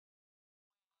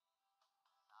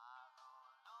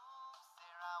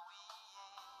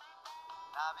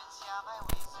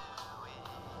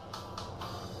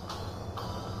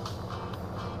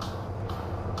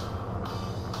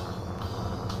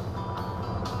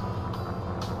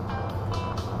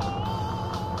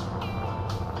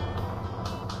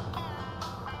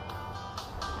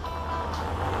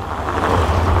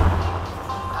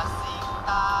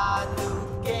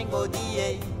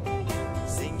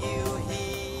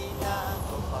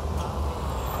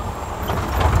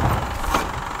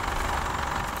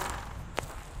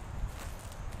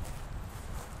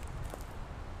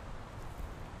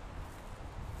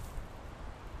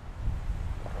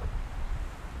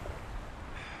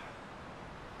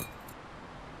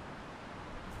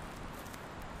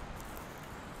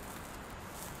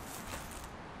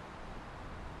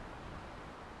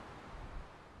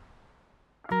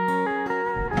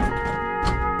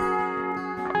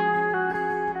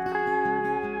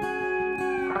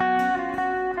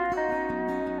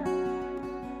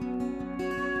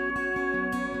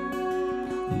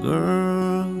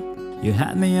Girl, you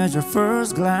had me at your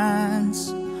first glance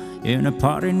in a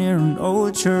party near an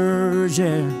old church,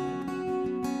 yeah.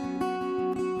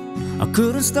 I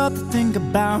couldn't stop to think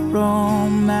about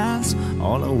romance.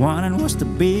 All I wanted was to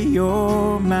be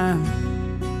your man.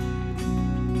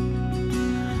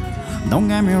 Don't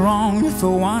get me wrong, if I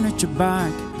wanted you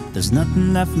back, there's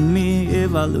nothing left for me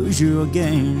if I lose you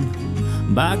again.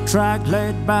 Backtrack,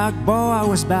 laid back, boy, I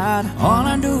was bad. All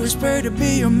I do is pray to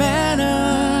be your man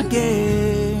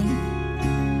again.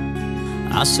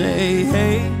 I say,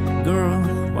 hey, girl,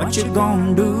 what you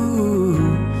gonna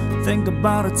do? Think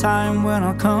about a time when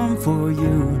I'll come for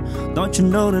you. Don't you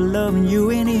know that loving you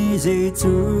ain't easy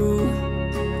too?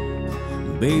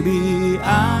 Baby,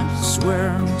 I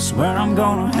swear I'm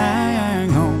gonna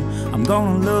hang on. I'm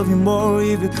gonna love you more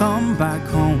if you come back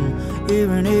home.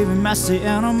 Even if you're messy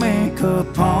and I'll make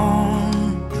up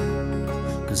on.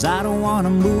 Cause I don't wanna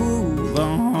move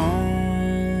on.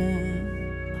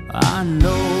 I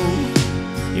know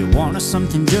you wanted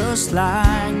something just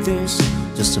like this.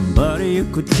 Just somebody you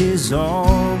could kiss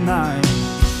all night.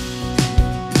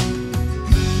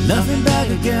 Nothing back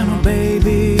again, oh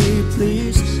baby,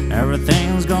 please.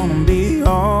 Everything's gonna be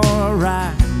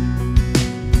alright.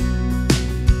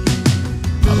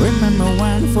 I remember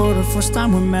when for the first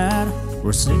time we met,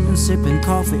 we're sitting sipping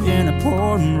coffee in a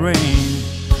pouring rain.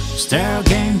 Stare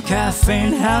game,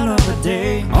 caffeine, hell of a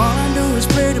day. All I do is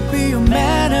pray to be your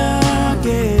man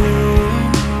again.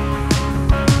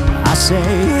 I say,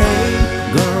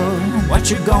 hey girl, what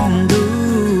you gonna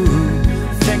do?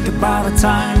 Think about a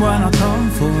time when I come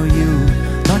for you.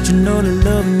 Don't you know that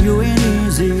loving you ain't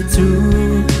easy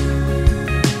too?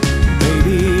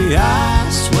 Baby, I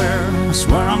swear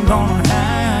I'm gonna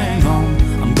hang on.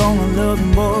 I'm gonna love you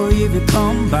more if you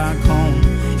come back home.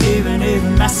 Even if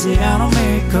you're messy and I'll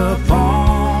make up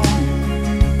on.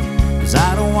 Cause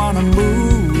I don't wanna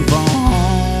move on.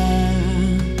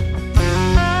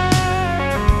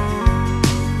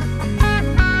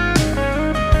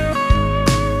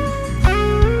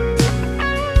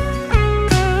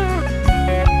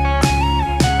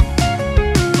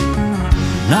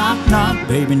 Knock, knock,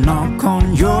 baby, knock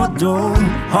on your door.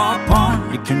 Hop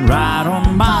on, you can ride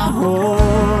on my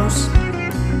horse.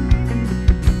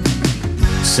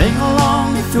 Sing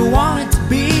along if you want it to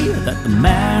be that the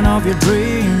man of your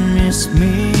dream is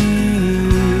me.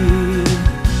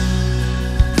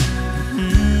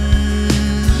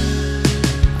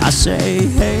 I say,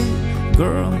 hey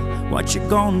girl, what you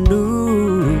gonna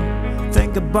do?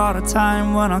 Think about a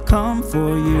time when I come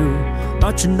for you.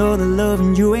 Don't you know that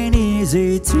loving you ain't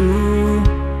easy too?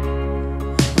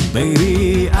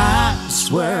 Baby, I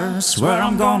swear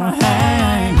I'm gonna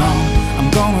hang on. I'm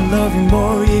gonna love you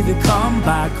more if you come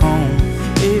back home.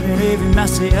 Even if you're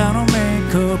messy and I'll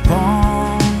make up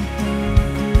on.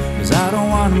 Cause I don't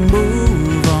wanna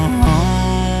move on.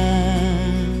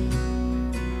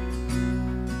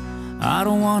 I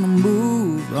don't wanna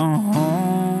move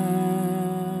on.